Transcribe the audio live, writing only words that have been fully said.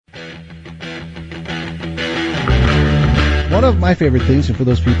One of my favorite things, and for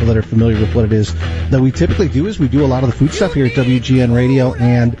those people that are familiar with what it is that we typically do, is we do a lot of the food stuff here at WGN Radio.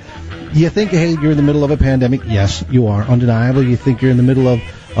 And you think, hey, you're in the middle of a pandemic. Yes, you are, undeniably. You think you're in the middle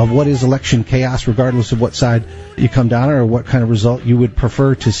of what is election chaos, regardless of what side you come down on or what kind of result you would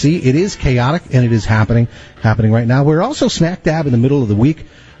prefer to see. It is chaotic, and it is happening right now. We're also smack dab in the middle of the week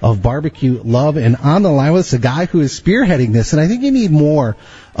of BBQ Love, and on the line with us, a guy who is spearheading this, and I think you need more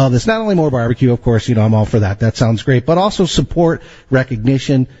of this. Not only more barbecue, of course, I'm all for that. That sounds great, but also support,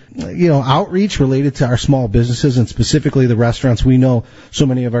 recognition, outreach related to our small businesses and specifically the restaurants. We know so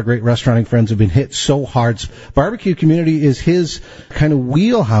many of our great restauranting friends have been hit so hard. Barbecue community is his kind of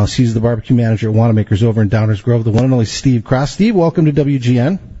wheelhouse. He's the barbecue manager at Wannemakers over in Downers Grove, the one and only Steve Kras. Steve, welcome to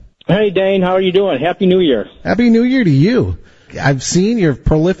WGN. Hey, Dane, how are you doing? Happy New Year. Happy New Year to you. I've seen you're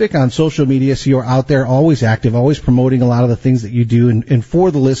prolific on social media, so you're out there always active, always promoting a lot of the things that you do. And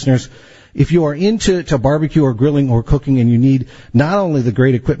for the listeners, if you are into barbecue or grilling or cooking and you need not only the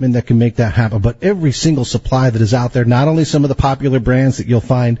great equipment that can make that happen, but every single supply that is out there, not only some of the popular brands that you'll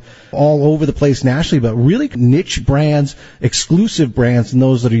find all over the place nationally, but really niche brands, exclusive brands, and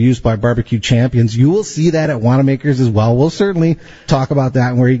those that are used by barbecue champions. You will see that at Wannemakers as well. We'll certainly talk about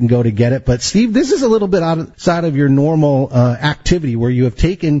that and where you can go to get it. But Steve, this is a little bit outside of your normal activity where you have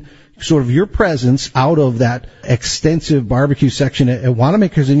taken sort of your presence out of that extensive barbecue section at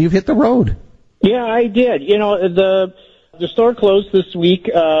Wannemakers, and you've hit the road. Yeah, I did. The store closed this week.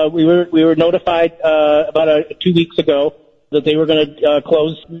 We were notified about 2 weeks ago that they were going to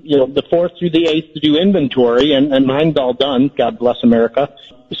close, the 4th through the 8th to do inventory, and mine's all done. God bless America.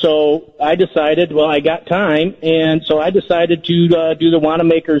 So I decided, I got time, and so I decided to do the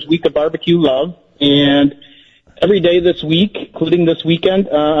Wannemakers Week of BBQ Love, and every day this week, including this weekend,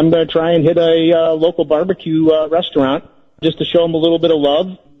 I'm going to try and hit a local barbecue restaurant just to show them a little bit of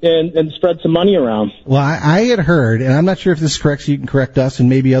love and spread some money around. Well, I had heard, and I'm not sure if this is correct, so you can correct us, and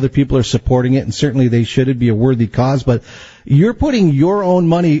maybe other people are supporting it, and certainly they should. It'd be a worthy cause, but you're putting your own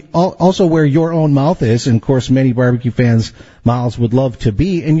money also where your own mouth is, and of course many barbecue fans' mouths would love to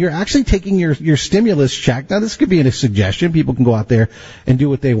be, and you're actually taking your stimulus check. Now, this could be a suggestion. People can go out there and do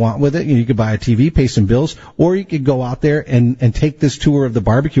what they want with it. You could buy a TV, pay some bills, or you could go out there and take this tour of the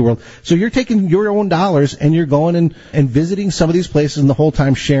barbecue world. So you're taking your own dollars, and you're going and visiting some of these places, and the whole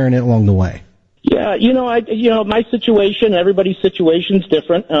time sharing it along the way. Yeah, my situation, everybody's situation's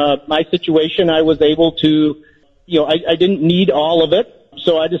different. My situation, I was able to, I didn't need all of it,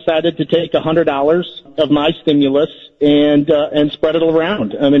 so I decided to take $100 of my stimulus and spread it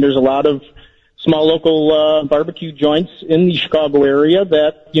around. I mean, there's a lot of small local barbecue joints in the Chicago area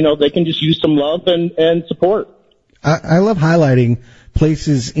that, they can just use some love and support. I love highlighting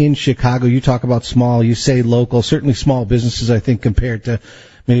places in Chicago. You talk about small, you say local, certainly small businesses, I think, compared to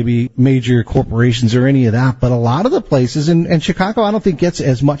maybe major corporations or any of that. But a lot of the places, and Chicago, I don't think gets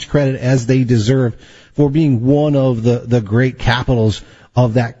as much credit as they deserve for being one of the great capitals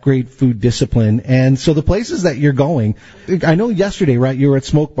of that great food discipline. And so the places that you're going, I know yesterday, right, you were at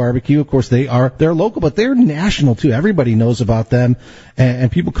Smoke Barbecue. Of course, they're local, but they're national too. Everybody knows about them, and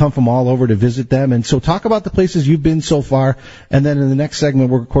people come from all over to visit them. And so talk about the places you've been so far, and then in the next segment,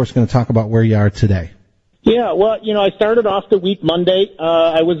 we're of course going to talk about where you are today. Yeah, well, I started off the week Monday.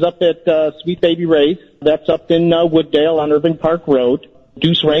 I was up at Sweet Baby Ray's. That's up in Wooddale on Irving Park Road.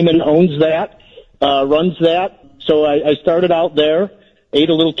 Deuce Raymond owns that, runs that. So I started out there, ate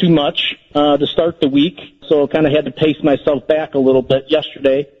a little too much to start the week, so kind of had to pace myself back a little bit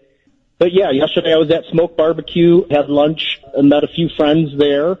yesterday. But yeah, yesterday I was at Smoke Barbecue, had lunch, and met a few friends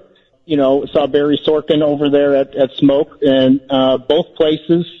there. Saw Barry Sorkin over there at Smoke, and both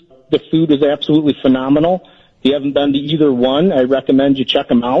places, the food is absolutely phenomenal. If you haven't been to either one, I recommend you check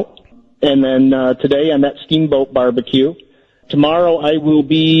them out. And then today I'm at Steamboat BBQ. Tomorrow I will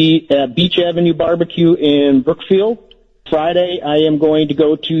be at Beach Avenue Barbecue in Brookfield. Friday I am going to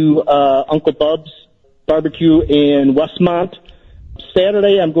go to Uncle Bub's Barbecue in Westmont.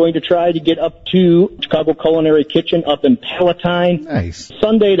 Saturday I'm going to try to get up to Chicago Culinary Kitchen up in Palatine. Nice.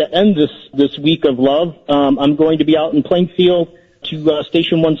 Sunday, to end this week of love, I'm going to be out in Plainfield to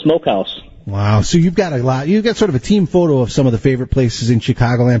Station 1 Smokehouse. Wow. So you've got a lot. You've got sort of a team photo of some of the favorite places in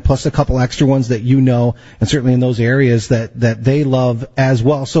Chicagoland, plus a couple extra ones that and certainly in those areas that they love as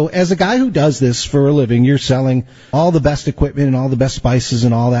well. So as a guy who does this for a living, you're selling all the best equipment and all the best spices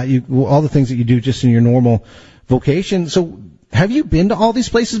and all that, all the things that you do just in your normal vocation. So have you been to all these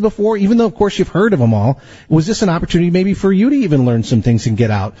places before, even though, of course, you've heard of them all? Was this an opportunity maybe for you to even learn some things and get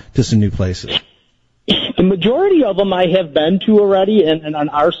out to some new places? The majority of them I have been to already, and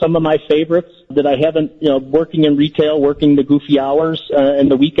are some of my favorites that I haven't, working in retail, working the goofy hours, and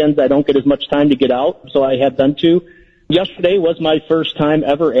the weekends I don't get as much time to get out, so I have been to. Yesterday was my first time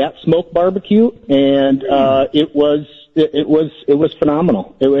ever at Smoke Barbecue, and it was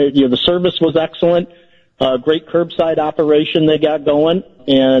phenomenal. The service was excellent. Great curbside operation they got going,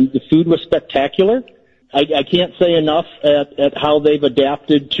 and the food was spectacular. I can't say enough at how they've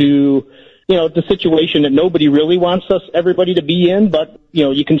adapted to, the situation that nobody really wants everybody to be in, but,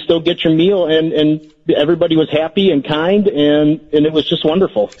 you can still get your meal, and everybody was happy and kind, and it was just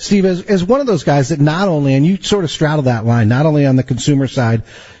wonderful. Steve, as one of those guys that not only, and you sort of straddle that line, not only on the consumer side,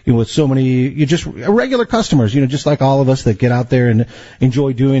 with so many, just regular customers, just like all of us that get out there and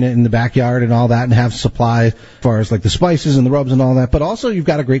enjoy doing it in the backyard and all that and have supply as far as like the spices and the rubs and all that. But also you've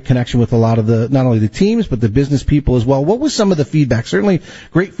got a great connection with a lot of not only the teams, but the business people as well. What was some of the feedback? Certainly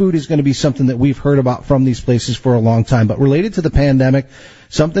great food is going to be something that we've heard about from these places for a long time, but related to the pandemic,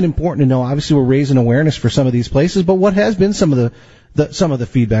 something important to know. Obviously we're raising awareness for some of these places, but what has been some of the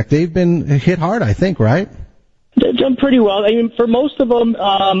feedback? They've been hit hard, I think, right? They've done pretty well. I mean, for most of them,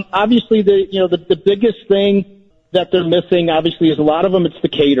 obviously the biggest thing that they're missing, obviously, is a lot of them. It's the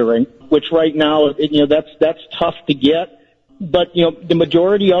catering, which right now, that's tough to get. But the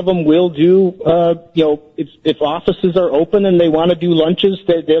majority of them will do. If offices are open and they want to do lunches,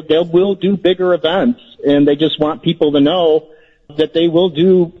 they will do bigger events, and they just want people to know that they will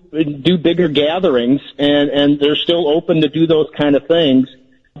do bigger gatherings, and they're still open to do those kind of things.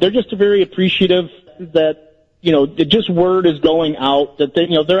 They're just very appreciative that. Just word is going out that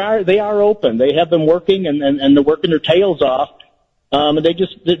they are open. They have been working and they're working their tails off. And they're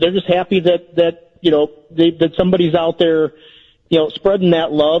just happy that somebody's out there, spreading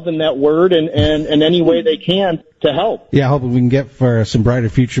that love and that word and any way they can to help. Yeah, hoping we can get for some brighter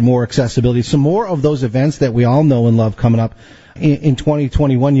future, more accessibility, some more of those events that we all know and love coming up in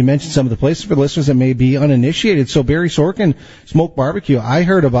 2021. You mentioned some of the places for listeners that may be uninitiated. So Barry Sorkin, Smoke Barbecue, I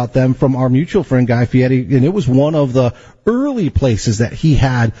heard about them from our mutual friend Guy Fieri, and it was one of the early places that he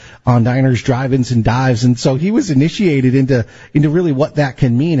had on diners, drive-ins, and dives, and so he was initiated into really what that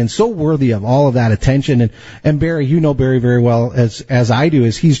can mean, and so worthy of all of that attention. And Barry, you know Barry very well as I do,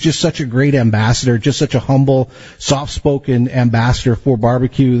 is he's just such a great ambassador, just such a humble, soft-spoken ambassador for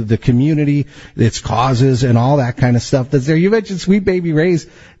barbecue, the community, its causes, and all that kind of stuff that's there. You mentioned Sweet Baby Ray's,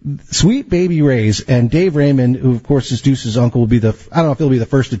 and Dave Raymond, who of course is Deuce's uncle, will be I don't know if he'll be the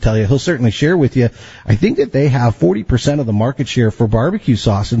first to tell you. He'll certainly share with you. I think that they have 40% of the market share for barbecue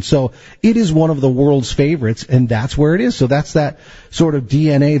sauce, and so it is one of the world's favorites, and that's where it is. So that's that sort of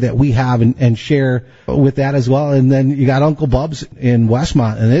DNA that we have and share with that as well. And then you got Uncle Bub's in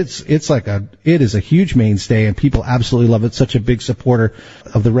Westmont, and it is a huge mainstay, and people absolutely love it. Such a big supporter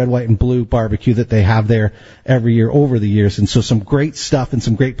of the red, white, and blue barbecue that they have there every year over the years, and so some great stuff and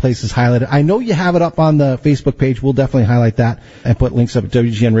some great places highlighted. I know you have it up on the Facebook page. We'll definitely highlight that and put links up at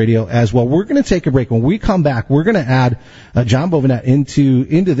WGN Radio as well. We're going to take a break. When we come back, we're going to add John Bovenette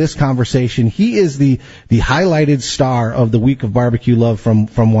into this conversation. He is the highlighted star of the Week of BBQ Love from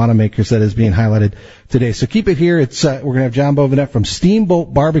Wannemakers that is being highlighted today. So keep it here. It's we're going to have John Bovenette from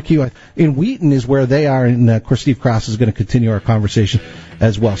Steamboat BBQ in Wheaton is where they are, and of course Steve Kras is going to continue our conversation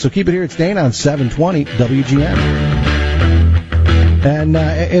as well. So keep it here. It's Dana on 720 WGN. And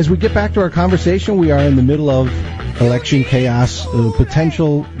as we get back to our conversation, we are in the middle of election chaos,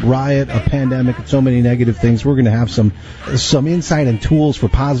 potential riot, a pandemic, and so many negative things. We're going to have some insight and tools for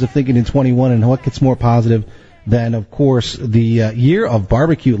positive thinking in 21, and what gets more positive than, of course, the year of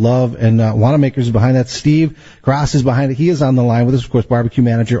barbecue love. And Wannemakers is behind that. Steve Kras is behind it. He is on the line with us, of course, barbecue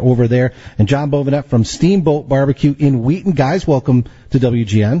manager over there. And John Bovenette from Steamboat BBQ in Wheaton. Guys, welcome to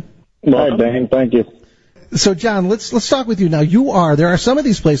WGN. Hi, Dan. Thank you. So, John, let's talk with you now. There are some of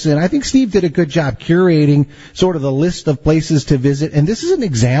these places, and I think Steve did a good job curating sort of the list of places to visit. And this is an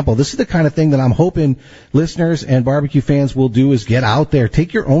example. This is the kind of thing that I'm hoping listeners and barbecue fans will do, is get out there,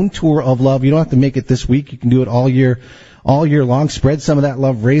 take your own tour of love. You don't have to make it this week. You can do it all year long. Spread some of that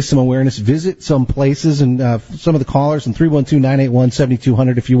love, raise some awareness, visit some places, and some of the callers in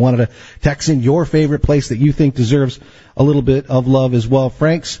 312-981-7200 if you wanted to text in your favorite place that you think deserves a little bit of love as well.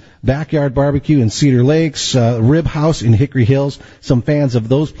 Frank's Backyard Barbecue in Cedar Lakes, Rib House in Hickory Hills, some fans of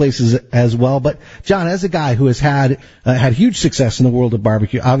those places as well. But John, as a guy who has had huge success in the world of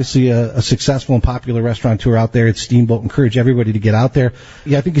barbecue, obviously a successful and popular restaurateur out there at Steamboat, encourage everybody to get out there.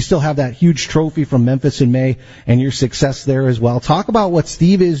 Yeah, I think you still have that huge trophy from Memphis in May and your success there as well. Talk about what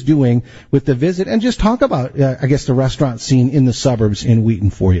Steve is doing with the visit, and just talk about, I guess, the restaurant scene in the suburbs in Wheaton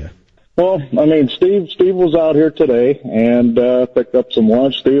for you. Well, I mean, Steve was out here today and picked up some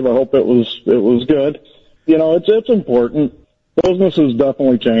lunch. Steve, I hope it was good. It's important. Business has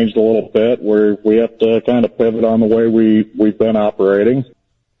definitely changed a little bit, where we have to kind of pivot on the way we've been operating.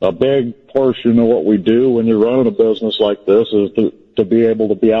 a big portion of what we do when you're running a business like this is to be able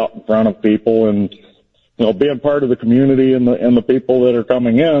to be out in front of people and, being part of the community and the people that are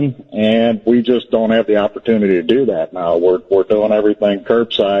coming in. And we just don't have the opportunity to do that now. We're doing everything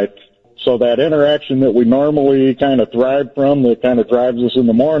curbside. So that interaction that we normally kind of thrive from, that kind of drives us in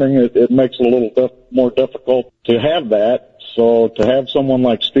the morning, it makes it a little more difficult to have that. So to have someone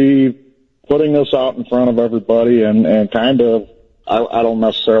like Steve putting us out in front of everybody and kind of, I don't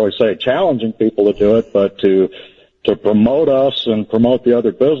necessarily say challenging people to do it, but to promote us and promote the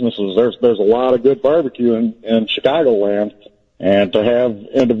other businesses. There's a lot of good barbecue in Chicagoland, and to have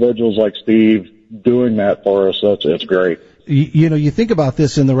individuals like Steve doing that for us, it's great. You think about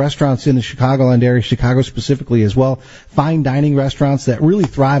this in the restaurants in the Chicagoland area, Chicago specifically as well, fine dining restaurants that really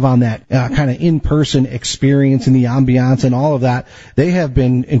thrive on that kind of in-person experience and the ambiance and all of that. They have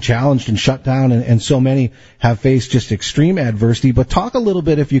been challenged and shut down, and so many have faced just extreme adversity. But talk a little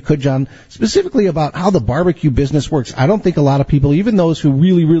bit, if you could, John, specifically about how the barbecue business works. I don't think a lot of people, even those who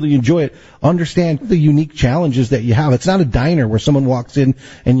really, really enjoy it, understand the unique challenges that you have. It's not a diner where someone walks in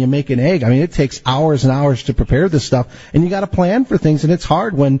and you make an egg. I mean, it takes hours and hours to prepare this stuff, and you got to plan for things, and it's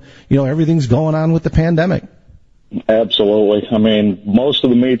hard when everything's going on with the pandemic. Absolutely. I mean, most of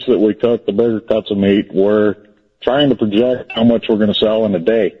the meats that we cook, the bigger cuts of meat, we're trying to project how much we're going to sell in a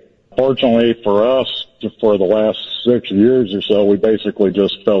day. Fortunately for us, for the last 6 years or so, we basically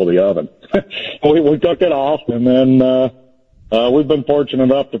just fill the oven. we cook it off, and then we've been fortunate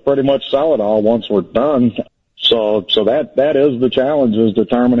enough to pretty much sell it all once we're done. So that is the challenge, is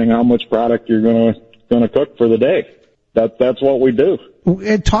determining how much product you're going to cook for the day. That's what we do.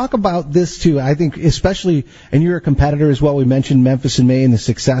 And talk about this too. I think especially, and you're a competitor as well. We mentioned Memphis in May and the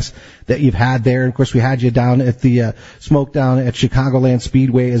success that you've had there. And of course, we had you down at the smoke down at Chicagoland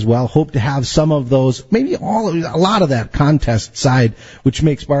Speedway as well. Hope to have some of those, maybe a lot of that contest side, which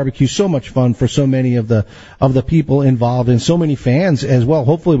makes barbecue so much fun for so many of the people involved and so many fans as well.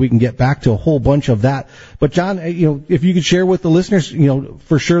 Hopefully, we can get back to a whole bunch of that. But John, if you could share with the listeners,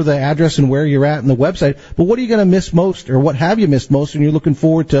 for sure the address and where you're at and the website. But what are you going to miss most, or what have you missed most, and you're looking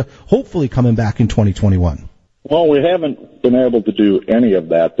forward to hopefully coming back in 2021? Well, we haven't been able to do any of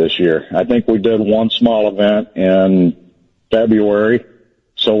that this year. I think we did one small event in February,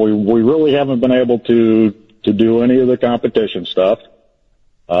 so we really haven't been able to do any of the competition stuff.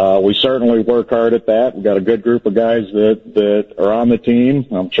 We certainly work hard at that. We've got a good group of guys that are on the team.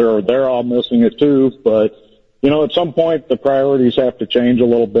 I'm sure they're all missing it too, but at some point the priorities have to change a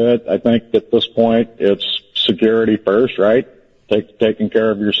little bit. I think at this point it's security first, right? Taking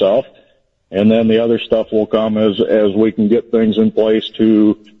care of yourself, and then the other stuff will come as we can get things in place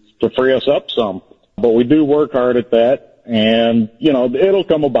to free us up some. But we do work hard at that, and it'll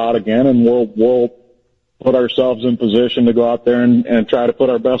come about again, and we'll put ourselves in position to go out there and try to put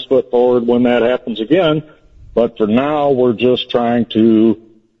our best foot forward when that happens again. But for now, we're just trying to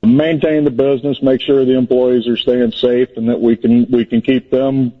maintain the business, make sure the employees are staying safe, and that we can keep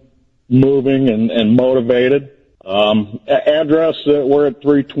them moving and motivated. Address, we're at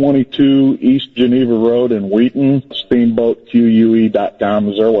 322 East Geneva Road in Wheaton. SteamboatQUE.com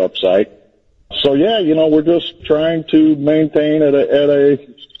is our website. So we're just trying to maintain at a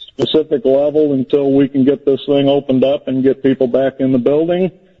specific level until we can get this thing opened up and get people back in the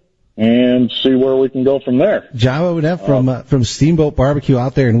building and see where we can go from there. John Woodhead from Steamboat BBQ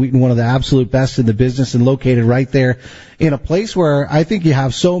out there in Wheaton, one of the absolute best in the business, and located right there in a place where I think you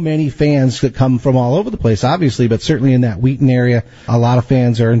have so many fans that come from all over the place, obviously, but certainly in that Wheaton area, a lot of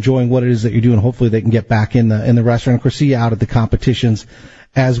fans are enjoying what it is that you're doing. Hopefully they can get back in the restaurant. Of course, see you out at the competitions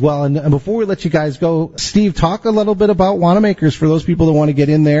as well. And before we let you guys go, Steve, talk a little bit about Wannemakers for those people that want to get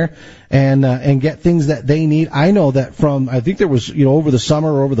in there and get things that they need. I know that I think there was, over the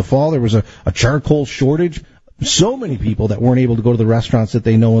summer or over the fall, there was a charcoal shortage. So many people that weren't able to go to the restaurants that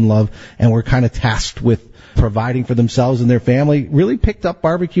they know and love and were kind of tasked with providing for themselves and their family really picked up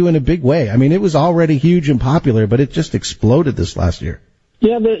barbecue in a big way. I mean, it was already huge and popular, but it just exploded this last year.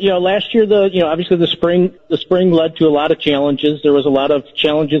 Yeah, last year, obviously the spring led to a lot of challenges. There was a lot of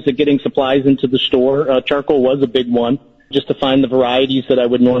challenges at getting supplies into the store. Charcoal was a big one, just to find the varieties that I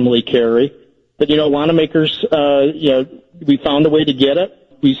would normally carry. But, Wannemakers, we found a way to get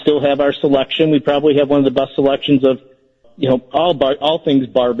it. We still have our selection. We probably have one of the best selections of, all things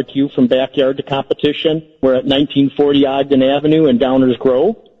barbecue from backyard to competition. We're at 1940 Ogden Avenue in Downers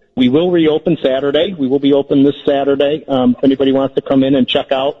Grove. We will reopen Saturday. We will be open this Saturday. If anybody wants to come in and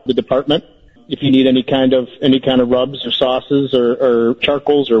check out the department, if you need any kind of rubs or sauces or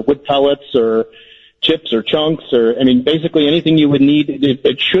charcoals or wood pellets or chips or chunks basically anything you would need,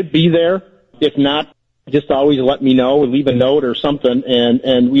 it should be there. If not, just always let me know, leave a note or something,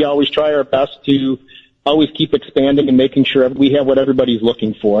 and we always try our best to always keep expanding and making sure we have what everybody's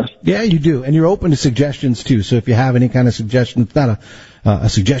looking for. Yeah, you do. And you're open to suggestions, too. So if you have any kind of suggestion, it's not a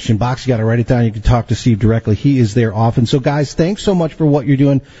suggestion box. You got to write it down. You can talk to Steve directly. He is there often. So, guys, thanks so much for what you're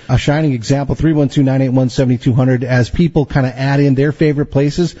doing. A shining example, 312-981-7200, as people kind of add in their favorite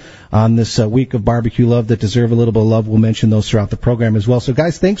places on this week of BBQ Love that deserve a little bit of love. We'll mention those throughout the program as well. So,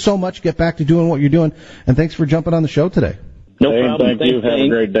 guys, thanks so much. Get back to doing what you're doing. And thanks for jumping on the show today. No problem. Thank you. Have a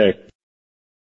great day.